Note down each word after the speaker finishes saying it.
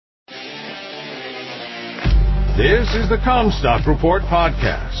This is the Comstock Report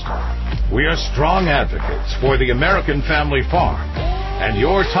podcast. We are strong advocates for the American family farm and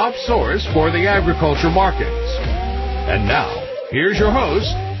your top source for the agriculture markets. And now, here's your host,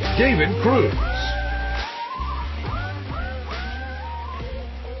 David Cruz.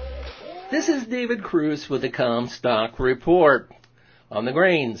 This is David Cruz with the Comstock Report on the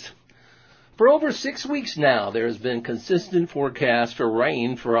grains. For over 6 weeks now, there has been consistent forecasts for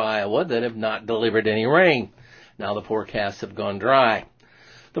rain for Iowa that have not delivered any rain. Now the forecasts have gone dry.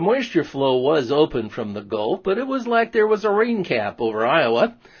 The moisture flow was open from the Gulf, but it was like there was a rain cap over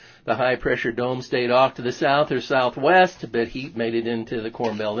Iowa. The high-pressure dome stayed off to the south or southwest, but heat made it into the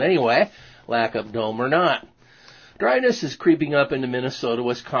Corn Belt anyway, lack of dome or not. Dryness is creeping up into Minnesota,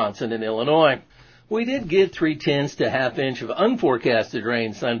 Wisconsin, and Illinois. We did get 3/10 to half inch of unforecasted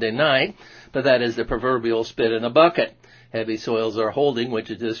rain Sunday night, but that is the proverbial spit in a bucket. Heavy soils are holding,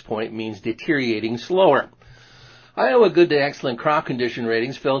 which at this point means deteriorating slower. Iowa good to excellent crop condition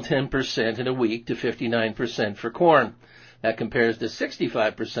ratings fell 10% in a week to 59% for corn. That compares to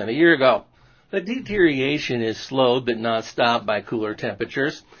 65% a year ago. The deterioration is slowed but not stopped by cooler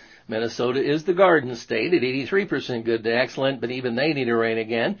temperatures. Minnesota is the garden state at 83% good to excellent, but even they need a rain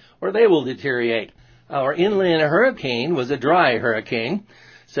again or they will deteriorate. Our inland hurricane was a dry hurricane.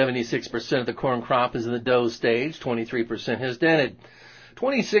 76% of the corn crop is in the dough stage, 23% has dented.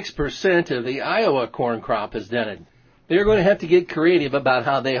 26% of the Iowa corn crop is dented. They're going to have to get creative about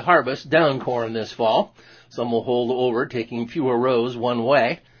how they harvest down corn this fall. Some will hold over, taking fewer rows one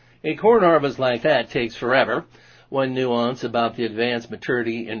way. A corn harvest like that takes forever. One nuance about the advanced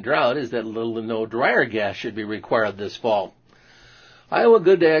maturity and drought is that little to no dryer gas should be required this fall. Iowa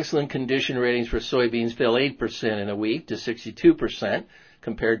good to excellent condition ratings for soybeans fell 8% in a week to 62%,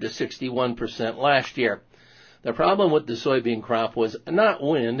 compared to 61% last year. The problem with the soybean crop was not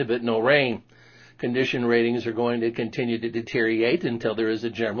wind, but no rain. Condition ratings are going to continue to deteriorate until there is a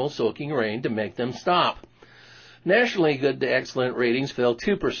general soaking rain to make them stop. Nationally, good to excellent ratings fell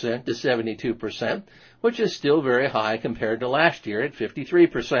 2% to 72%, which is still very high compared to last year at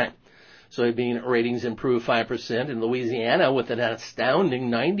 53%. Soybean ratings improved 5% in Louisiana with an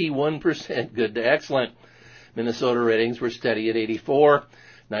astounding 91% good to excellent. Minnesota ratings were steady at 84%.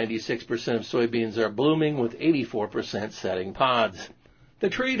 96% of soybeans are blooming, with 84% setting pods. The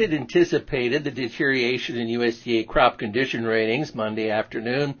trade had anticipated the deterioration in USDA crop condition ratings Monday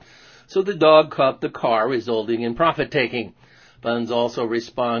afternoon, so the dog caught the car, resulting in profit-taking. Funds also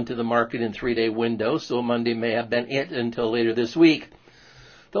respond to the market in 3-day windows, so Monday may have been it until later this week.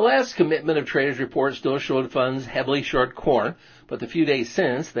 The last commitment of traders' report still showed funds heavily short corn, but the few days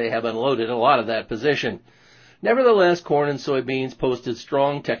since, they have unloaded a lot of that position. Nevertheless, corn and soybeans posted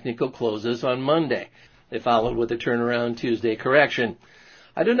strong technical closes on Monday. They followed with a turnaround Tuesday correction.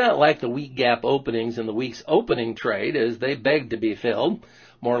 I do not like the week gap openings in the week's opening trade as they beg to be filled,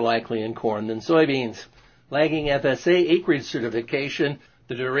 more likely in corn than soybeans. Lagging FSA acreage certification,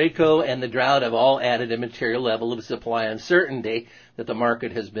 the derecho and the drought have all added a material level of supply uncertainty that the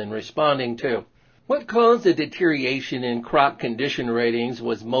market has been responding to. What caused the deterioration in crop condition ratings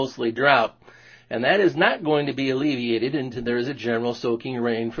was mostly drought, and that is not going to be alleviated until there is a general soaking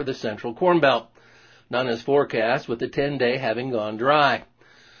rain for the central Corn Belt. None is forecast, with the 10-day having gone dry.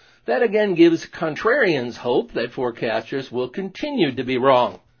 That again gives contrarians hope that forecasters will continue to be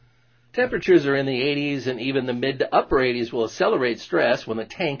wrong. Temperatures are in the 80s, and even the mid to upper 80s will accelerate stress when the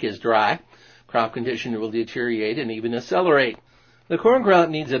tank is dry. Crop condition will deteriorate and even accelerate. The corn crop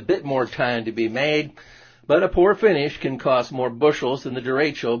needs a bit more time to be made, but a poor finish can cost more bushels than the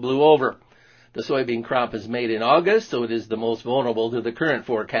derecho blew over. The soybean crop is made in August, so it is the most vulnerable to the current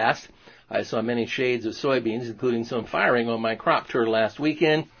forecast. I saw many shades of soybeans, including some firing on my crop tour last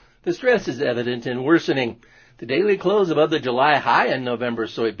weekend. The stress is evident and worsening. The daily close above the July high in November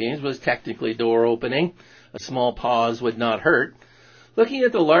soybeans was technically door opening. A small pause would not hurt. Looking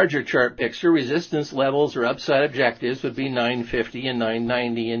at the larger chart picture, resistance levels or upside objectives would be 950 and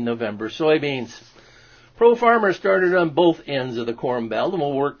 990 in November soybeans. Pro Farmer started on both ends of the Corn Belt and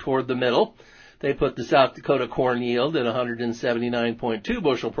will work toward the middle. They put the South Dakota corn yield at 179.2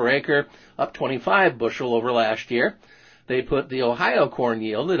 bushel per acre, up 25 bushel over last year. They put the Ohio corn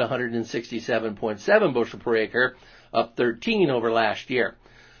yield at 167.7 bushel per acre, up 13 over last year.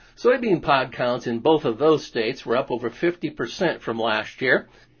 Soybean pod counts in both of those states were up over 50% from last year.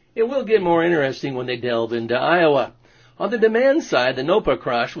 It will get more interesting when they delve into Iowa. On the demand side, the NOPA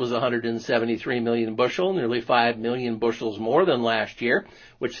crush was 173 million bushel, nearly 5 million bushels more than last year,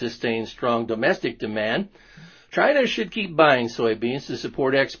 which sustained strong domestic demand. China should keep buying soybeans to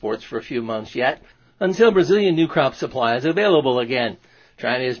support exports for a few months yet, until Brazilian new crop supply is available again.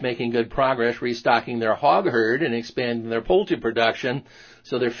 China is making good progress restocking their hog herd and expanding their poultry production,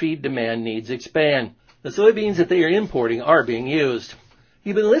 so their feed demand needs expand. The soybeans that they are importing are being used.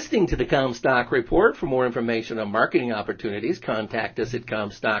 You've been listening to the Comstock Report. For more information on marketing opportunities, contact us at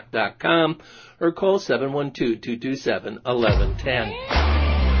Comstock.com or call 712-227-1110.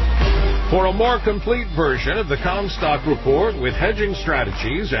 For a more complete version of the Comstock Report with hedging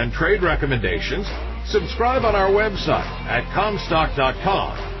strategies and trade recommendations, subscribe on our website at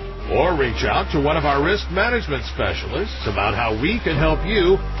Comstock.com or reach out to one of our risk management specialists about how we can help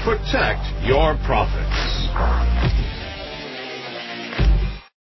you protect your profits.